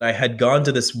I had gone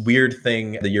to this weird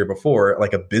thing the year before,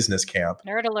 like a business camp.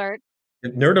 Nerd alert.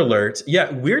 Nerd alert. Yeah,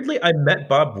 weirdly, I met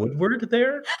Bob Woodward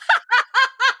there.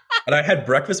 And I had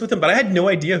breakfast with him, but I had no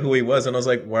idea who he was. And I was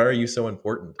like, why are you so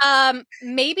important?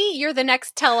 Maybe you're the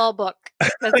next tell-all book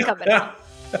that's coming out.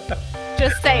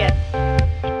 Just saying.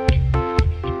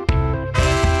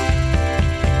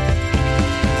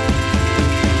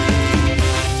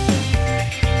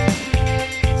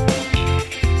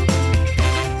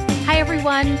 Hi,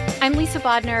 everyone. I'm Lisa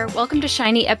Bodner. Welcome to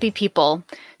Shiny Epi People.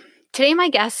 Today, my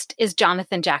guest is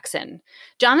Jonathan Jackson.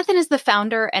 Jonathan is the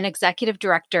founder and executive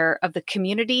director of the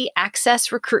Community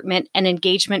Access Recruitment and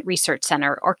Engagement Research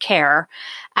Center, or CARE,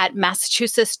 at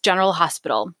Massachusetts General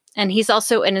Hospital. And he's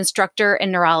also an instructor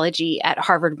in neurology at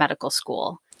Harvard Medical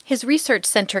School. His research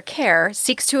center, CARE,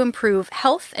 seeks to improve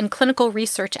health and clinical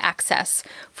research access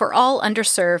for all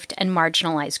underserved and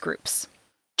marginalized groups.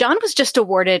 John was just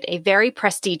awarded a very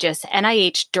prestigious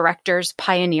NIH Director's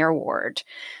Pioneer Award.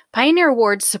 Pioneer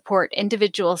Awards support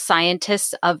individual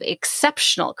scientists of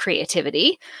exceptional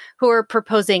creativity who are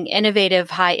proposing innovative,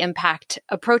 high-impact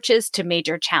approaches to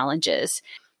major challenges.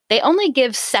 They only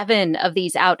give 7 of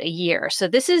these out a year, so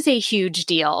this is a huge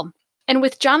deal. And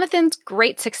with Jonathan's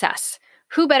great success,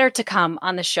 who better to come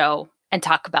on the show and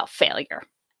talk about failure?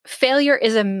 Failure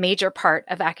is a major part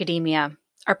of academia.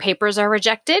 Our papers are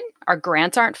rejected, our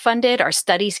grants aren't funded, our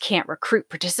studies can't recruit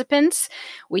participants,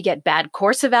 we get bad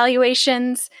course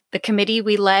evaluations, the committee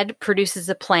we led produces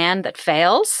a plan that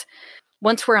fails.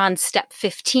 Once we're on step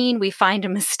 15, we find a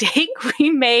mistake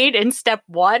we made in step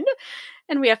 1,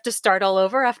 and we have to start all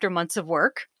over after months of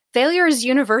work. Failure is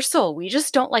universal, we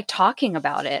just don't like talking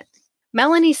about it.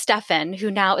 Melanie Steffen, who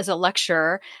now is a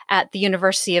lecturer at the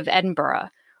University of Edinburgh,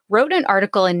 wrote an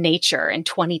article in Nature in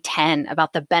 2010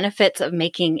 about the benefits of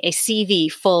making a CV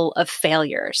full of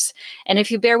failures. And if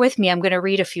you bear with me, I'm going to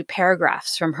read a few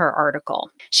paragraphs from her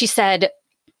article. She said,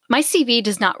 "My CV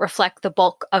does not reflect the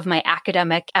bulk of my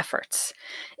academic efforts.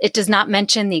 It does not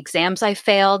mention the exams I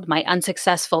failed, my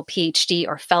unsuccessful PhD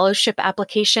or fellowship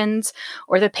applications,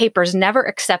 or the papers never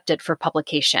accepted for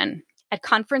publication. At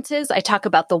conferences, I talk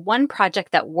about the one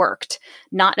project that worked,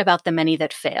 not about the many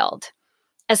that failed.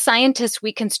 As scientists,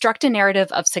 we construct a narrative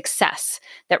of success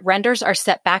that renders our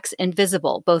setbacks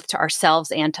invisible both to ourselves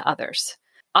and to others.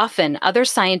 Often, other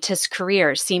scientists'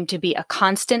 careers seem to be a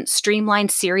constant,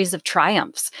 streamlined series of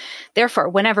triumphs. Therefore,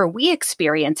 whenever we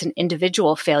experience an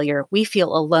individual failure, we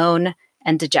feel alone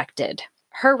and dejected."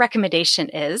 Her recommendation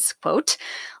is, quote,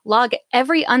 "Log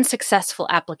every unsuccessful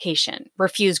application,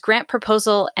 refuse grant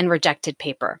proposal, and rejected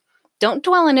paper. Don't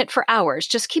dwell on it for hours,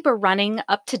 just keep a running,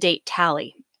 up-to-date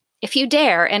tally. If you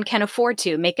dare and can afford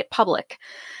to, make it public.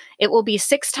 It will be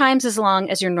 6 times as long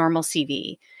as your normal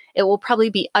CV. It will probably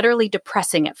be utterly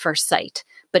depressing at first sight,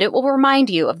 but it will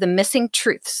remind you of the missing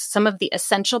truths, some of the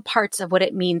essential parts of what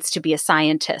it means to be a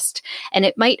scientist, and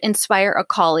it might inspire a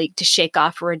colleague to shake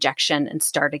off a rejection and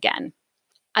start again."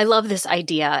 I love this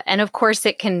idea, and of course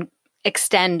it can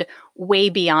extend way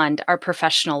beyond our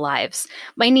professional lives.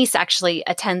 My niece actually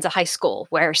attends a high school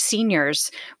where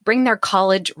seniors bring their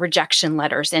college rejection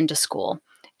letters into school.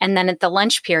 And then at the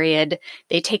lunch period,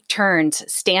 they take turns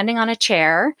standing on a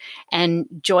chair and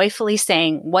joyfully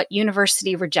saying what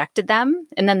university rejected them.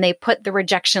 And then they put the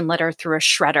rejection letter through a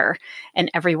shredder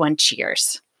and everyone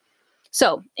cheers.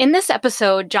 So in this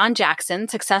episode, John Jackson,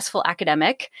 successful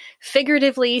academic,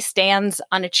 figuratively stands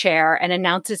on a chair and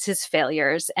announces his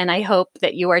failures, and I hope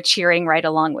that you are cheering right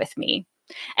along with me.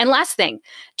 And last thing,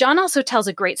 John also tells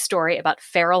a great story about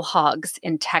feral hogs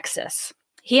in Texas.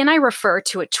 He and I refer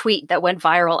to a tweet that went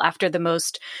viral after the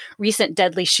most recent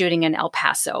deadly shooting in El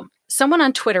Paso. Someone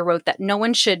on Twitter wrote that no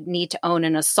one should need to own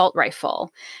an assault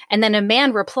rifle, and then a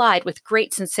man replied with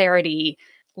great sincerity,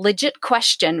 "Legit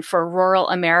question for rural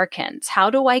Americans. How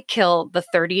do I kill the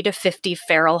 30 to 50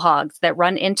 feral hogs that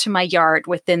run into my yard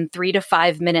within 3 to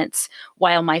 5 minutes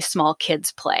while my small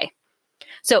kids play?"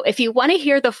 So if you want to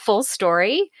hear the full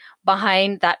story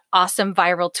behind that awesome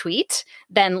viral tweet,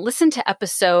 then listen to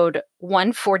episode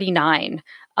 149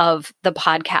 of the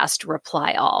podcast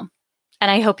Reply All. And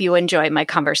I hope you enjoy my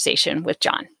conversation with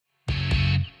John.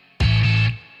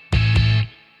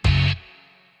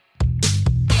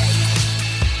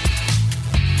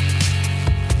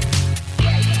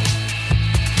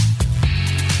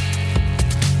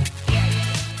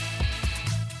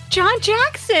 John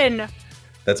Jackson.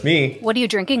 That's me. What are you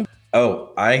drinking?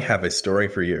 Oh, I have a story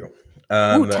for you.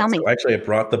 Tell me. So actually, I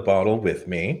brought the bottle with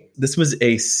me. This was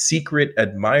a secret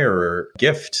admirer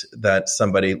gift that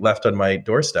somebody left on my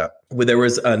doorstep. Where there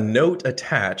was a note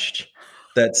attached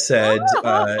that said,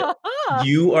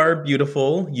 "You are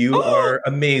beautiful. You are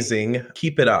amazing.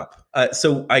 Keep it up."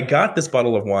 So I got this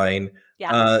bottle of wine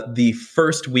the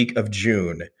first week of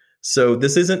June. So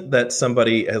this isn't that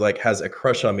somebody like has a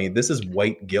crush on me. This is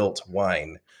white guilt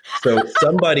wine. So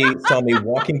somebody saw me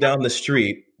walking down the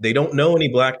street. They don't know any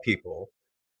Black people.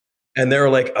 And they were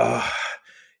like, oh,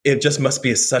 it just must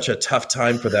be such a tough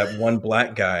time for that one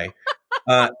Black guy.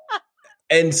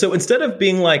 And so instead of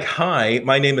being like, hi,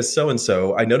 my name is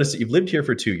so-and-so, I noticed that you've lived here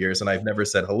for 2 years and I've never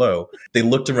said hello. They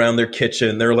looked around their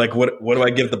kitchen. They're like, what do I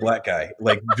give the Black guy?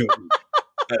 Like,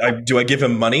 do I give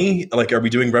him money? Like, are we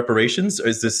doing reparations? Or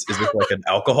is this like an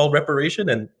alcohol reparation?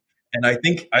 And I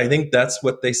think that's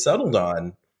what they settled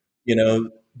on. You know,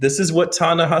 this is what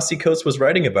Ta-Nehisi Coates was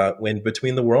writing about when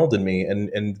Between the World and Me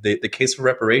and the case for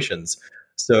reparations.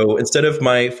 So instead of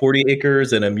my 40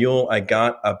 acres and a mule, I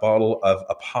got a bottle of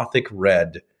Apothic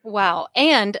Red. Wow.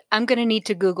 And I'm going to need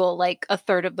to Google like a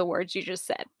third of the words you just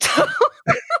said.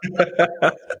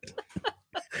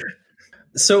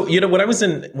 So, you know, when I was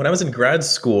in grad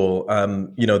school,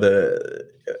 you know,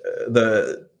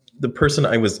 the person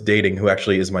I was dating, who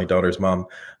actually is my daughter's mom,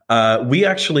 we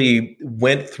actually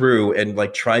went through and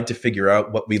like tried to figure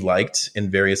out what we liked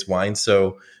in various wines.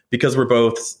 So because we're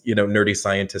both, you know, nerdy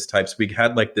scientist types, we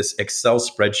had like this Excel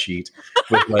spreadsheet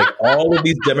with like all of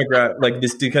these like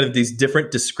this kind of these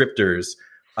different descriptors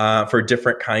for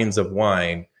different kinds of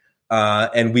wine.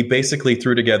 And we basically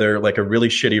threw together like a really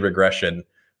shitty regression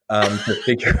to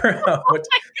figure out. Oh my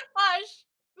gosh,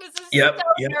 this is so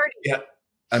nerdy. Yeah.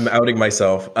 I'm outing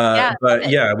myself. But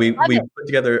yeah, we put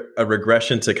together a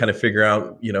regression to kind of figure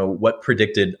out, you know, what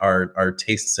predicted our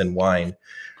tastes in wine.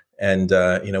 And,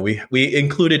 you know, we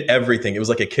included everything. It was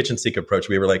like a kitchen sink approach.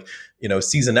 We were like, you know,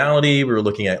 seasonality. We were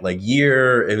looking at like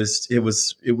year. It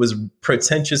was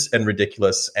pretentious and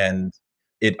ridiculous. And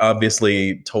it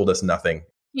obviously told us nothing.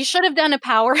 You should have done a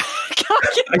power.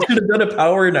 I should have done a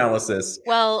power analysis.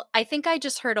 Well, I think I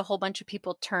just heard a whole bunch of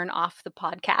people turn off the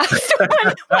podcast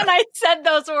when I said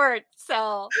those words.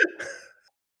 So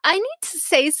I need to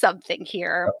say something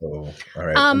here. All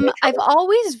right. I've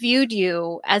always viewed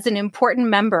you as an important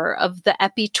member of the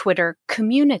Epi Twitter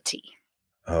community.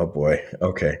 Oh boy.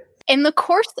 Okay. In the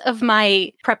course of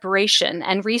my preparation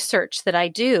and research that I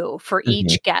do for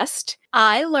each guest,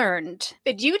 I learned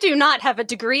that you do not have a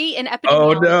degree in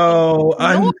epidemiology.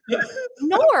 Oh no.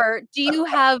 Nor do you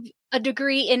have a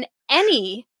degree in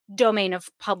any domain of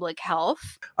public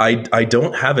health. I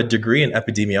don't have a degree in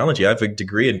epidemiology. I have a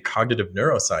degree in cognitive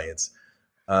neuroscience.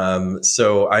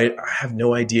 So I have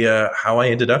no idea how I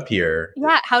ended up here.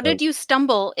 Yeah. How did you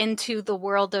stumble into the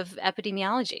world of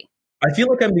epidemiology? I feel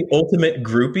like I'm the ultimate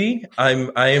groupie.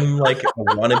 I'm like a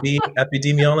wannabe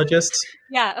epidemiologist.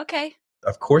 Yeah. Okay.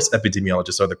 Of course,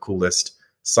 epidemiologists are the coolest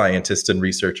scientists and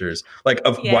researchers. Like,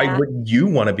 why would you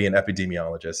want to be an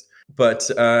epidemiologist? But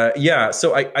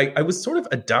so I was sort of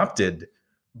adopted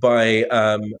by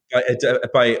a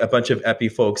bunch of epi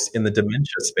folks in the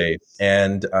dementia space,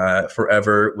 and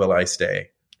forever will I stay.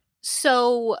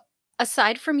 So,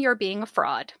 aside from your being a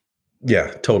fraud,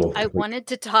 yeah, total. I wanted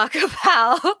to talk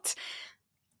about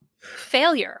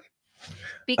failure,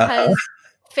 because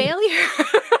failure,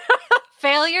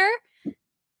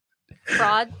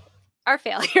 fraud are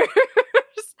failures.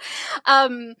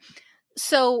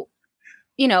 So,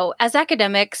 you know, as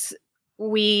academics,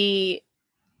 we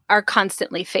are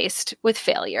constantly faced with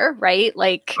failure, right?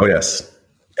 Like, oh yes,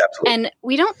 absolutely. And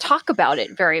we don't talk about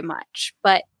it very much,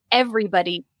 but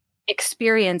everybody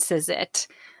experiences it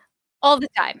all the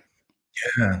time.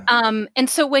 Yeah. And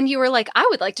so when you were like, I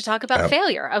would like to talk about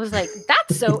failure, I was like,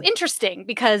 that's so interesting,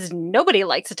 because nobody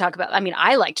likes to talk about, I mean,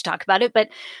 I like to talk about it, but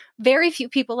very few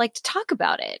people like to talk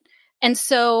about it. And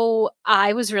so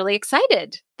I was really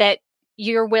excited that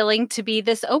you're willing to be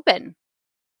this open.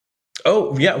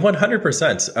 Oh yeah,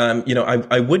 100%. You know,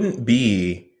 I wouldn't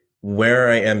be where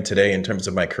I am today in terms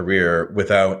of my career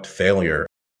without failure.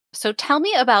 So tell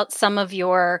me about some of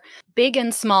your big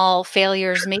and small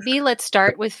failures. Maybe let's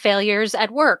start with failures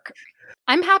at work.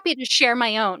 I'm happy to share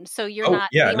my own, so you're not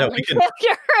the only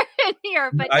failure in here.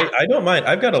 But I don't mind.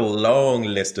 I've got a long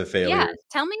list of failures. Yeah,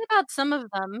 tell me about some of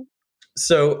them.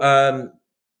 So,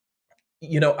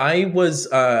 you know,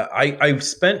 I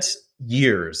spent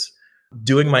years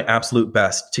doing my absolute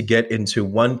best to get into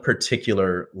one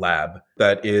particular lab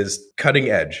that is cutting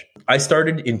edge. I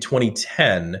started in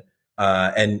 2010.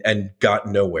 And got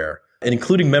nowhere. And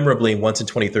including memorably once in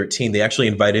 2013, they actually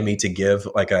invited me to give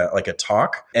like a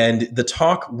talk, and the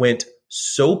talk went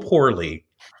so poorly.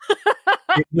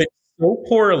 It went so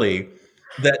poorly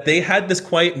that they had this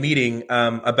quiet meeting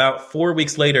about 4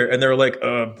 weeks later, and they're like,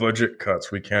 budget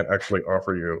cuts. We can't actually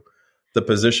offer you the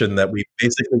position that we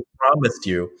basically promised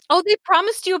you. Oh, they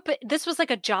promised you, but this was like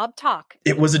a job talk.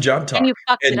 It was a job talk. And you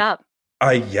fucked it up.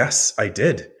 Yes, I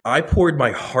did. I poured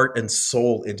my heart and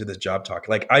soul into this job talk.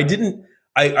 Like I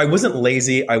wasn't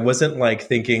lazy. I wasn't like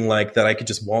thinking like that I could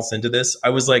just waltz into this. I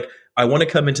was like, I want to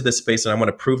come into this space and I want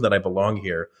to prove that I belong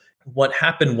here. What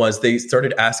happened was they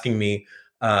started asking me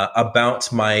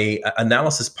about my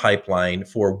analysis pipeline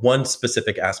for one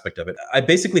specific aspect of it. I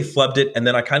basically flubbed it, and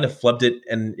then I kind of flubbed it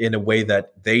in a way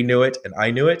that they knew it and I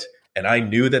knew it, and I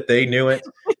knew that they knew it.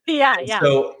 Yeah.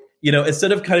 So,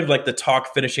 instead of kind of like the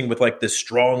talk finishing with like this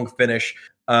strong finish,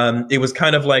 it was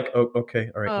kind of like, oh,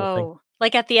 okay, all right. Well,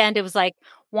 like at the end, it was like,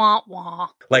 wah, wah.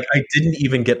 Like I didn't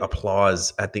even get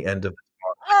applause at the end of the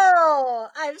talk. Oh,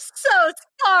 I'm so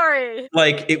sorry.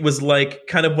 Like it was like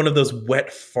kind of one of those wet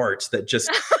farts that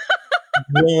just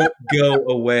won't go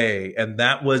away. And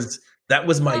that was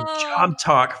my job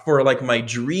talk for like my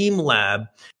dream lab.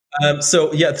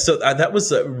 So that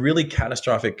was a really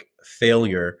catastrophic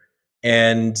failure.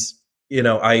 And,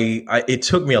 it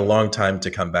took me a long time to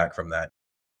come back from that.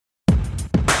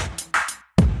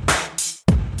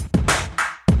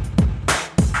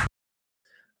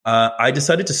 I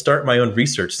decided to start my own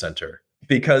research center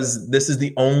because this is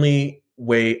the only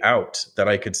way out that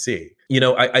I could see.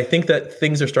 I think that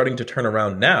things are starting to turn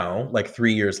around now, like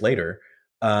 3 years later.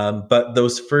 But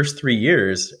those first 3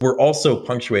 years were also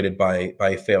punctuated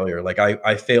by failure. Like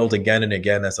I failed again and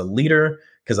again as a leader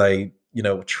because I,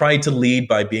 tried to lead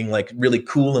by being like really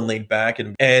cool and laid back.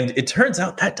 And it turns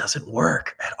out that doesn't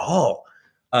work at all.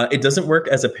 It doesn't work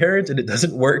as a parent, and it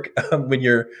doesn't work when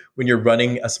you're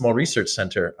running a small research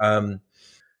center. I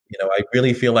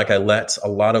really feel like I let a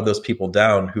lot of those people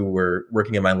down who were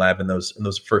working in my lab in those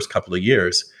first couple of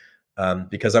years,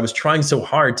 because I was trying so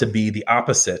hard to be the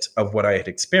opposite of what I had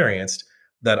experienced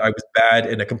that I was bad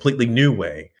in a completely new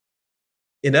way.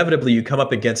 Inevitably, you come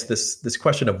up against this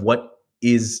question of what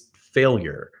is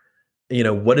failure?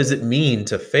 What does it mean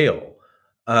to fail?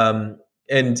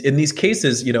 And in these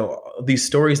cases, these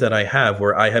stories that I have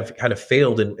where I have kind of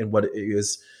failed in what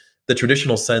is the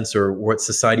traditional sense or what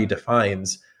society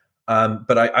defines,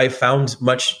 but I found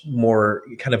much more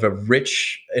kind of a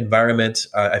rich environment.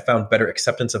 I found better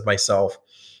acceptance of myself.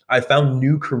 I found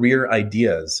new career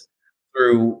ideas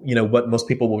through, what most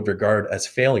people would regard as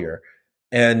failure.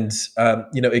 And,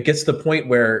 it gets to the point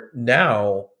where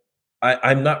now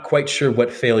I'm not quite sure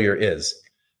what failure is,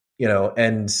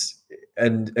 and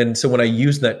so when I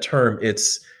use that term,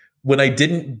 it's when I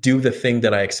didn't do the thing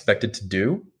that I expected to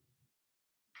do.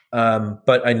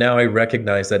 But I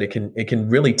recognize that it can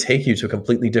really take you to a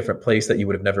completely different place that you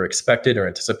would have never expected or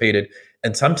anticipated.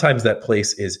 And sometimes that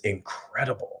place is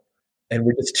incredible, and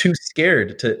we're just too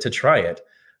scared to try it.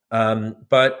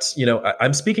 But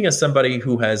I'm speaking as somebody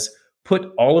who has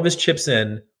put all of his chips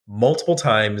in multiple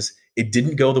times. It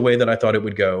didn't go the way that I thought it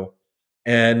would go,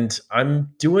 and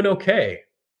I'm doing okay.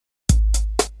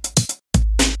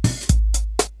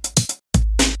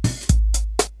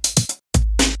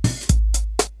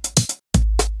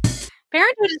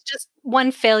 Parenthood is just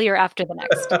one failure after the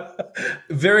next.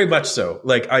 Very much so.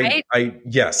 Like right?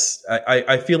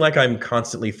 I feel like I'm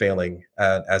constantly failing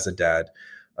as a dad.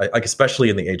 Like especially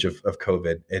in the age of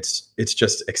COVID, it's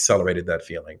just accelerated that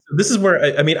feeling. This is where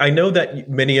I know that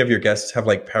many of your guests have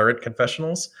like parent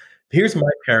confessionals. Here's my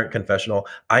parent confessional.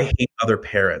 I hate other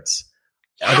parents.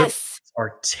 Yes. Other parents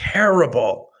are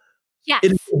terrible. Yes.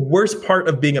 It is the worst part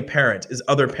of being a parent is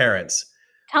other parents.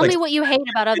 Tell me what you hate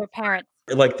about other parents.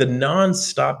 Like the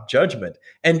nonstop judgment.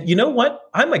 And you know what?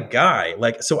 I'm a guy.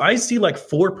 So I see like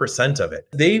 4% of it.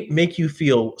 They make you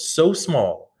feel so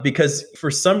small because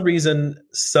for some reason,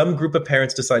 some group of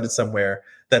parents decided somewhere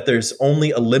that there's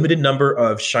only a limited number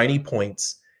of shiny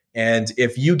points. And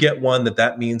if you get one,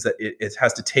 that means that it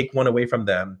has to take one away from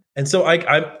them. And so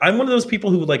I'm one of those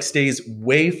people who like stays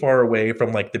way far away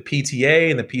from like the PTA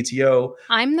and the PTO.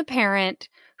 I'm the parent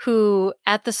who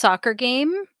at the soccer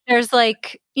game, there's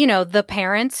like, the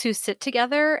parents who sit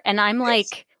together, and I'm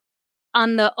like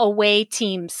on the away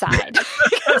team side.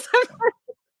 Because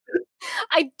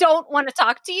I don't want to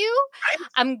talk to you.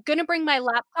 I'm going to bring my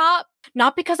laptop,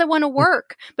 not because I want to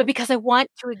work, but because I want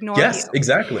to ignore you. Yes,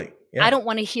 exactly. Yeah. I don't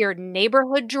want to hear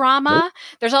neighborhood drama. Nope.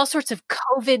 There's all sorts of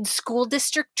COVID school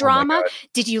district drama.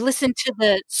 Did you listen to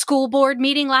the school board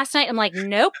meeting last night? I'm like,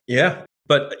 nope. Yeah.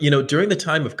 But, during the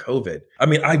time of COVID,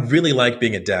 I really like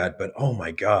being a dad, but oh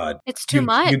my God. It's too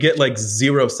much. You get like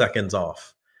 0 seconds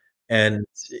off. And,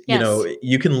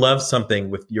 you can love something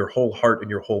with your whole heart and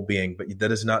your whole being, but that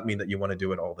does not mean that you want to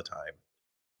do it all the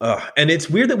time. And it's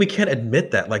weird that we can't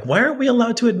admit that. Like, why aren't we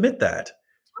allowed to admit that?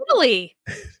 Totally.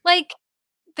 Like,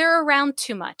 they're around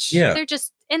too much. Yeah. They're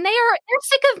just, And they're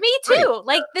sick of me too. Right.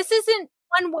 Like, this isn't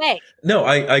one way. No,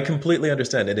 I completely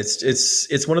understand it.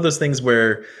 It's one of those things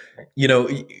where,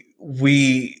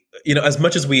 we, as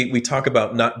much as we talk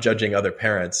about not judging other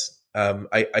parents,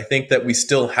 I think that we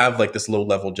still have like this low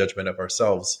level judgment of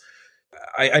ourselves.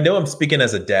 I know I'm speaking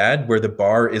as a dad where the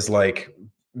bar is like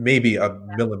maybe a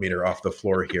millimeter off the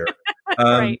floor here.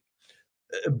 Right.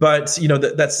 But,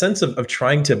 that sense of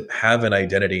trying to have an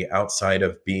identity outside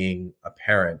of being a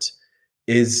parent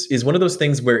is one of those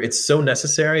things where it's so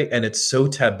necessary and it's so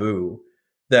taboo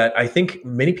that I think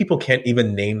many people can't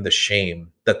even name the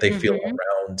shame that they feel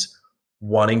around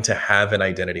wanting to have an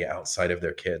identity outside of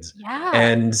their kids. Yeah.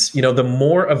 And, the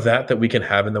more of that we can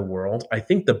have in the world, I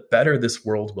think the better this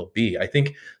world will be. I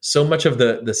think so much of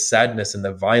the sadness and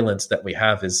the violence that we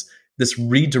have is this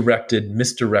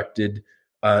misdirected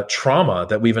trauma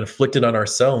that we've inflicted on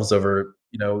ourselves over,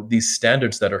 these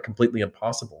standards that are completely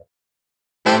impossible.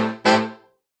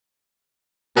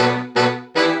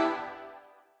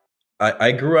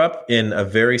 I grew up in a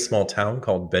very small town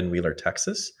called Ben Wheeler,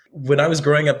 Texas. When I was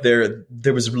growing up there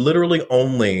was literally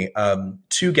only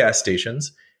 2 gas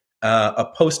stations, a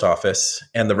post office,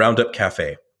 and the Roundup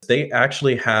Cafe. They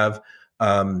actually have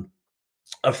a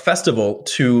festival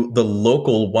to the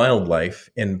local wildlife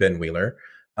in Ben Wheeler.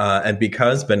 And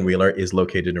because Ben Wheeler is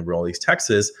located in rural East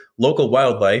Texas, local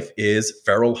wildlife is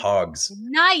feral hogs.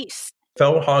 Nice.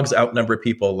 Feral hogs outnumber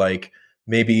people like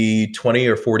maybe 20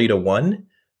 or 40 to 1.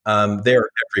 They're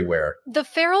everywhere. The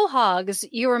feral hogs,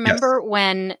 you remember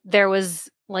when there was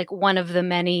like one of the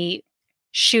many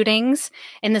shootings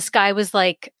and this guy was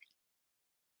like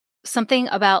something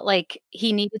about like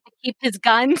he needed to keep his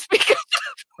guns because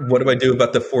what do I do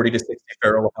about the 40 to 60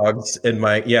 feral hogs in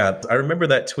my I remember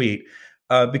that tweet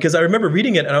because I remember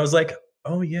reading it and I was like,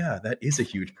 oh yeah, that is a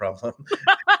huge problem.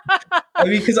 I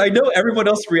mean, because I know everyone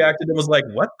else reacted and was like,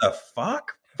 what the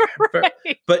fuck?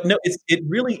 Right. But no, it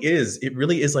really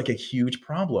is like a huge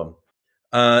problem.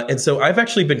 And so I've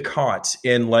actually been caught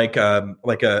in like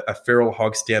a feral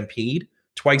hog stampede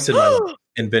twice in my life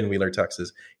in Ben Wheeler,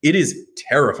 Texas. It is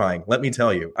terrifying. Let me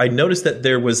tell you, I noticed that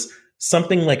there was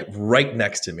something like right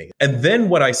next to me. And then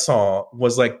what I saw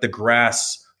was like the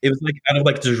grass. It was like out of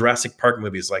like the Jurassic Park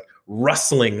movies, like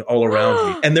rustling all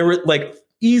around me. And there were like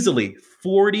easily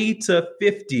 40 to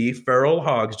 50 feral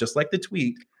hogs, just like the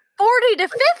tweet. 40 to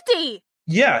 50.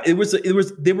 Yeah, they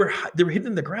were hidden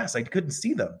in the grass. I couldn't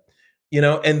see them,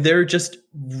 and they're just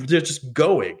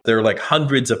going. They're like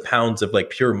hundreds of pounds of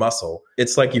like pure muscle.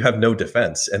 It's like you have no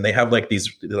defense. And they have like these,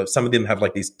 some of them have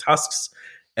like these tusks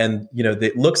and,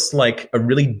 it looks like a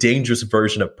really dangerous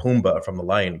version of Pumbaa from The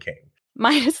Lion King.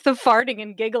 Minus the farting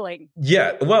and giggling.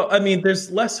 Yeah. Well, I mean, there's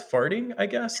less farting, I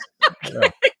guess.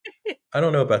 Okay. I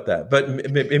don't know about that, but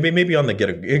maybe on the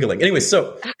giggling. Anyway,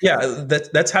 so yeah,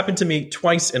 that's happened to me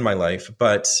twice in my life.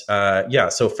 But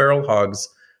so feral hogs,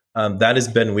 that is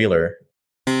Ben Wheeler.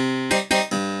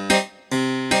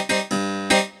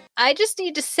 I just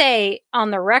need to say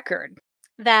on the record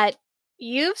that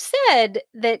you've said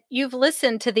that you've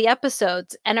listened to the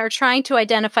episodes and are trying to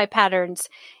identify patterns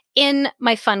in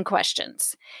my fun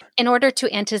questions in order to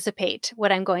anticipate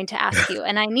what I'm going to ask you.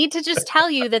 And I need to just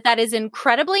tell you that is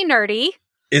incredibly nerdy.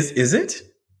 Is it?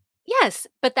 Yes,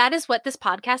 but that is what this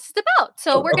podcast is about.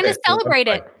 So we're going to celebrate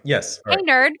it. Yes. Hey,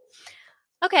 nerd.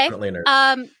 Okay. Definitely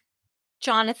nerd.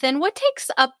 Jonathan, what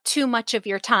takes up too much of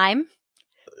your time?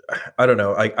 I don't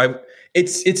know.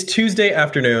 It's Tuesday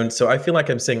afternoon, so I feel like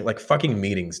I'm saying like fucking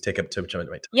meetings take up too much of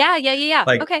my time. Yeah.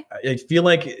 Like, okay. I feel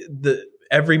like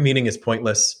every meeting is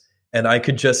pointless. And I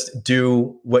could just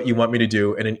do what you want me to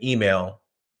do in an email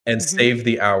and save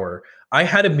the hour. I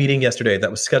had a meeting yesterday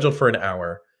that was scheduled for an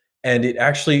hour. And it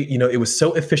actually, it was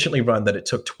so efficiently run that it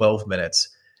took 12 minutes.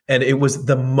 And it was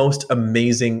the most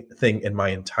amazing thing in my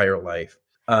entire life.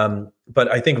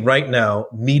 But I think right now,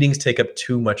 meetings take up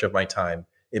too much of my time.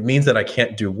 It means that I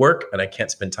can't do work and I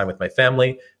can't spend time with my family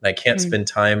and I can't spend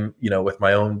time, with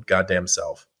my own goddamn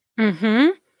self.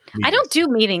 I don't do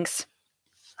meetings.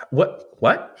 What?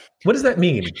 What does that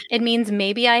mean? It means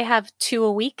maybe I have 2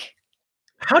 a week.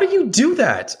 How do you do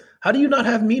that? How do you not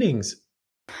have meetings?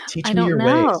 Teach me your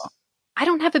ways. I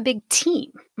don't have a big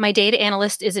team. My data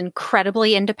analyst is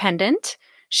incredibly independent.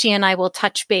 She and I will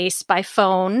touch base by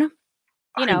phone.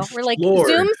 We're like,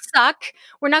 Zoom suck.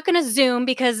 We're not going to Zoom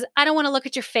because I don't want to look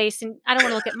at your face and I don't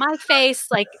want to look at my face.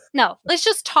 Like, no, let's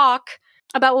just talk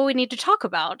about what we need to talk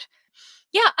about.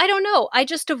 Yeah, I don't know. I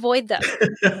just avoid them.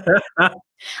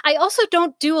 I also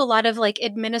don't do a lot of like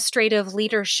administrative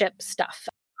leadership stuff.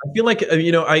 I feel like,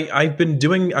 I've been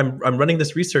doing, I'm running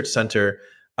this research center,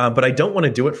 but I don't want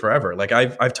to do it forever. Like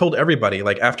I've told everybody,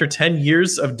 like after 10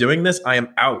 years of doing this, I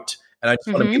am out. And I just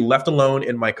want to be left alone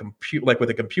in my computer, like with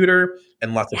a computer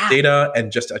and lots of data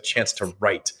and just a chance to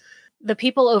write. The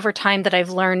people over time that I've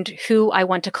learned who I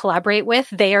want to collaborate with,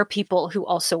 they are people who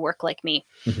also work like me,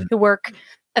 who work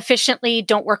efficiently,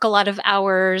 don't work a lot of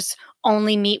hours,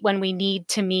 only meet when we need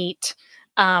to meet.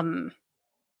 And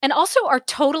also are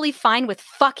totally fine with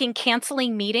fucking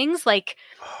canceling meetings. Like,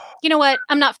 you know what?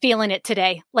 I'm not feeling it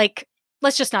today. Like,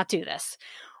 let's just not do this.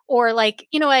 Or like,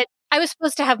 you know what? I was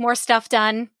supposed to have more stuff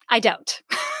done. I don't.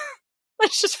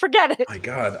 Let's just forget it. My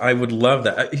God, I would love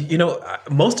that. You know,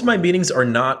 most of my meetings are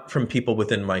not from people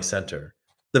within my center.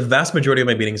 The vast majority of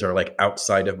my meetings are like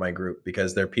outside of my group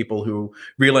because they're people who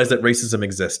realize that racism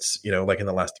exists, you know, like in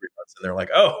the last 3 months. And they're like,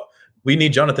 oh, we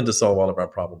need Jonathan to solve all of our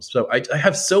problems. So I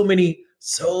have so many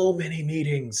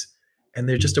meetings and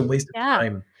they're just a waste of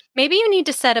time. Maybe you need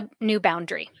to set a new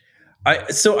boundary.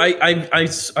 I'm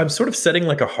sort of setting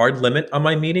like a hard limit on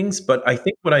my meetings, but I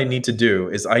think what I need to do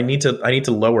is I need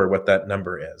to lower what that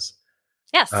number is.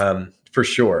 Yes. For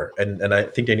sure. And I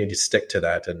think I need to stick to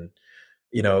that. And,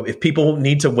 you know, if people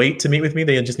need to wait to meet with me,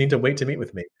 they just need to wait to meet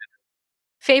with me.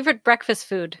 Favorite breakfast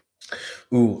food?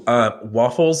 Ooh,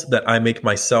 waffles that I make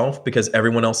myself because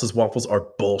everyone else's waffles are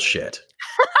bullshit.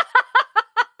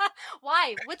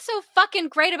 Why? What's so fucking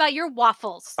great about your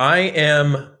waffles? I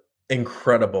am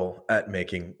incredible at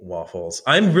making waffles.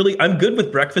 I'm good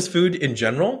with breakfast food in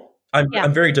general.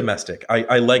 I'm very domestic.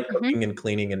 I like cooking and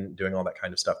cleaning and doing all that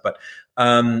kind of stuff. But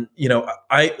you know,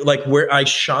 I like where I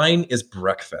shine is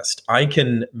breakfast. I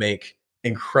can make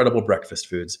incredible breakfast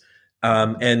foods.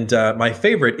 And my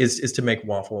favorite is to make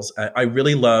waffles. I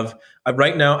really love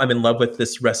right now I'm in love with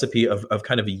this recipe of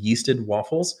kind of a yeasted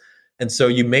waffles. And so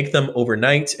you make them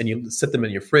overnight and you sit them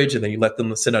in your fridge and then you let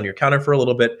them sit on your counter for a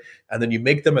little bit. And then you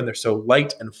make them and they're so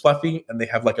light and fluffy and they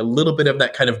have like a little bit of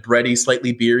that kind of bready,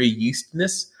 slightly beery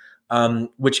yeastness,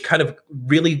 which kind of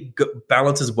really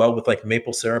balances well with like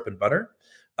maple syrup and butter.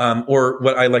 Or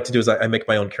what I like to do is I make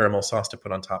my own caramel sauce to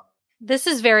put on top. This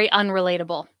is very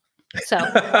unrelatable. So,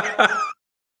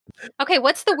 okay,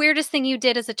 what's the weirdest thing you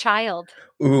did as a child?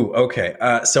 Ooh, okay.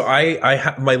 So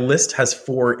my list has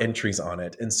 4 entries on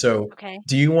it, and so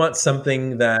do you want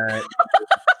something that?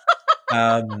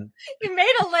 You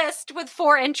made a list with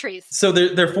 4 entries. So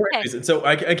there are 4 entries, and so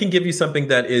I can give you something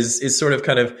that is sort of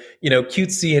kind of, you know,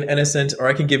 cutesy and innocent, or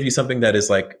I can give you something that is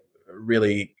like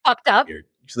really fucked up. Weird.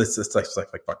 It's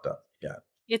like fucked up. Yeah,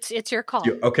 it's your call.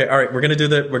 Okay, all right. We're gonna do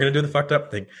the fucked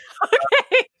up thing.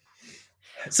 Okay.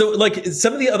 So like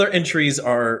some of the other entries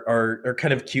are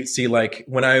kind of cutesy. Like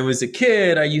when I was a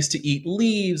kid, I used to eat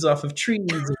leaves off of trees,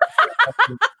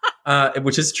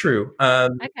 which is true.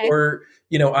 Or,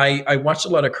 you know, I watched a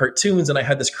lot of cartoons and I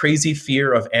had this crazy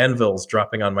fear of anvils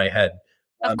dropping on my head.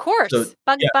 Of course. So,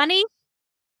 Bugs Bunny.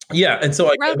 Yeah. And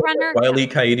so I Roadrunner, Wile E.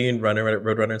 Coyote and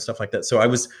Roadrunner and stuff like that. So I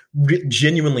was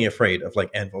genuinely afraid of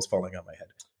like anvils falling on my head.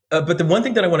 But the one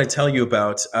thing that I want to tell you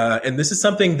about, and this is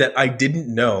something that I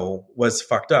didn't know was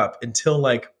fucked up until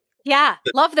like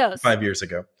love those 5 years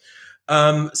ago.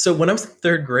 So when I was in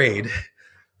 3rd grade,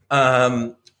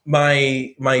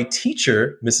 my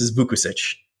teacher, Mrs.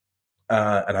 Vukusic,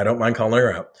 and I don't mind calling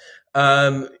her out.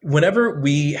 Whenever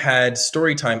we had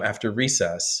story time after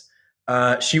recess,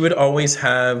 she would always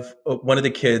have one of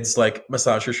the kids like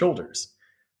massage her shoulders.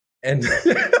 And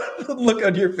look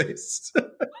on your face.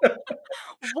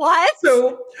 What?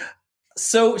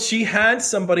 So she had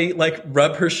somebody like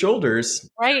rub her shoulders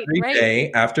every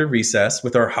day after recess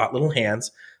with our hot little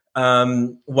hands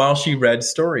while she read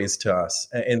stories to us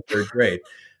in 3rd grade.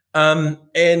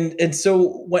 And so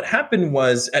what happened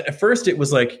was at first it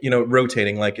was like, you know,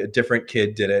 rotating, like a different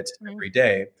kid did it every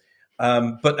day.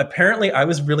 But apparently I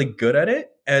was really good at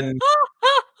it. And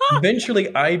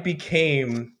eventually I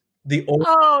became the old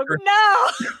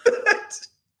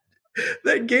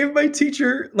that gave my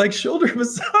teacher like shoulder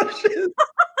massages.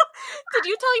 Did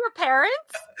you tell your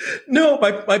parents? No,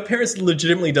 my parents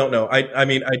legitimately don't know. I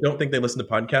mean, I don't think they listen to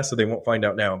podcasts, so they won't find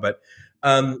out now. But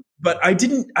I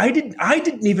didn't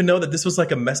even know that this was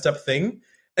like a messed up thing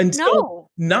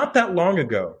until not that long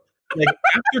ago, like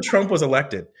after Trump was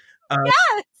elected.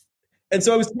 Yes. And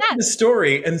so I was telling the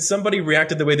story, and somebody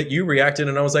reacted the way that you reacted,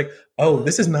 and I was like, "Oh,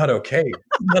 this is not okay.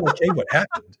 This is not okay. What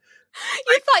happened?"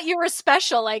 You thought you were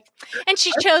special, like, and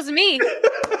she chose me.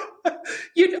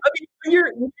 When you're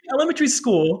in elementary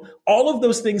school, all of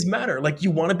those things matter. Like,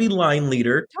 you want to be line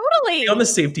leader, totally, be on the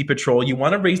safety patrol. You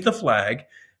want to raise the flag,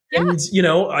 and you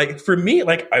know, for me,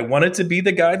 like, I wanted to be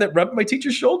the guy that rubbed my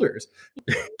teacher's shoulders.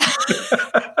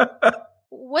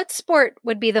 What sport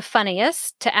would be the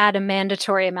funniest to add a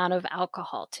mandatory amount of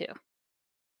alcohol to?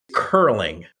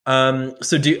 Curling.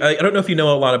 So I don't know if you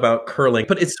know a lot about curling,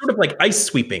 but it's sort of like ice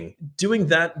sweeping. Doing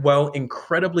that while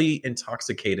incredibly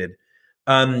intoxicated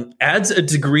adds a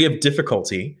degree of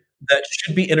difficulty that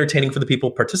should be entertaining for the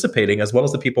people participating as well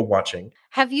as the people watching.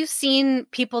 Have you seen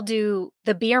people do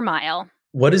the beer mile?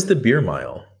 What is the beer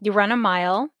mile? You run a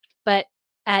mile, but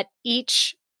at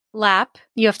each lap,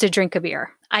 you have to drink a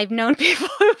beer. I've known people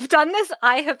who've done this.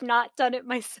 I have not done it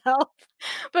myself,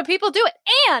 but people do it.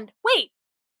 And wait,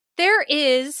 there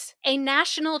is a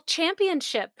national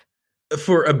championship.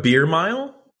 For a beer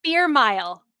mile? Beer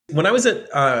mile. When I was at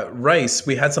Rice,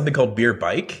 we had something called beer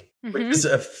bike, which is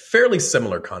a fairly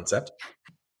similar concept.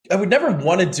 I would never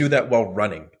want to do that while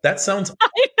running. That sounds... I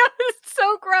know, it's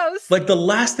so gross. Like the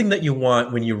last thing that you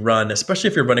want when you run, especially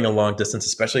if you're running a long distance,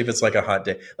 especially if it's like a hot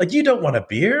day, like you don't want a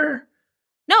beer.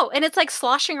 No, and it's like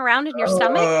sloshing around in your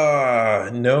stomach.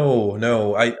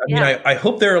 No. I mean, I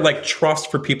hope there are like troughs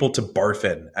for people to barf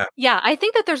in. Yeah, I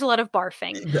think that there's a lot of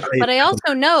barfing. But I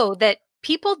also know that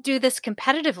people do this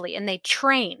competitively and they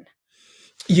train.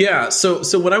 Yeah. So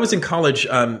when I was in college,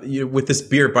 with this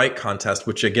beer bike contest,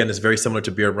 which again is very similar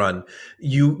to beer run,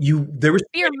 there was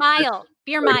beer mile.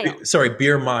 Beer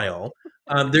mile.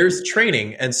 There's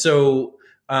training, and so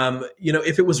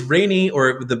if it was rainy or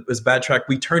it was bad track,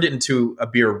 we turned it into a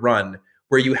beer run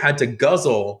where you had to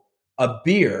guzzle a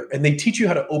beer, and they teach you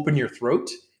how to open your throat.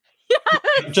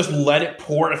 Yes. Just let it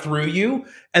pour through you,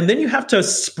 and then you have to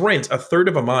sprint a third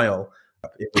of a mile.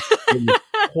 It was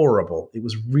horrible. It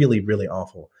was really, really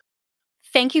awful.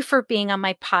 Thank you for being on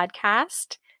my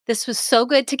podcast. This was so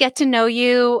good to get to know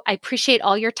you. I appreciate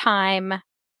all your time.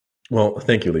 Well,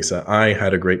 thank you, Lisa. I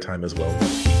had a great time as well.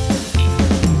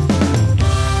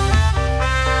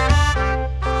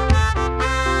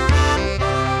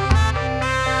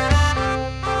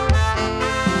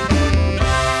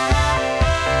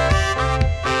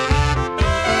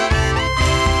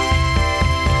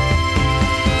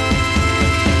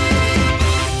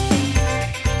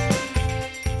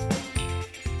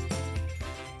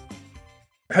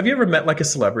 Have you ever met like a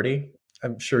celebrity?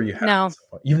 I'm sure you have. No.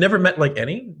 You've never met like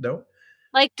any? No?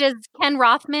 Like, does Ken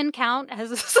Rothman count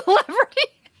as a celebrity?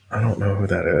 I don't know who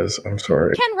that is. I'm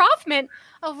sorry. Ken Rothman.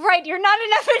 Oh, right. You're not an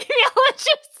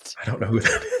epidemiologist. I don't know who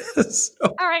that is.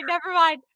 All right. Never mind.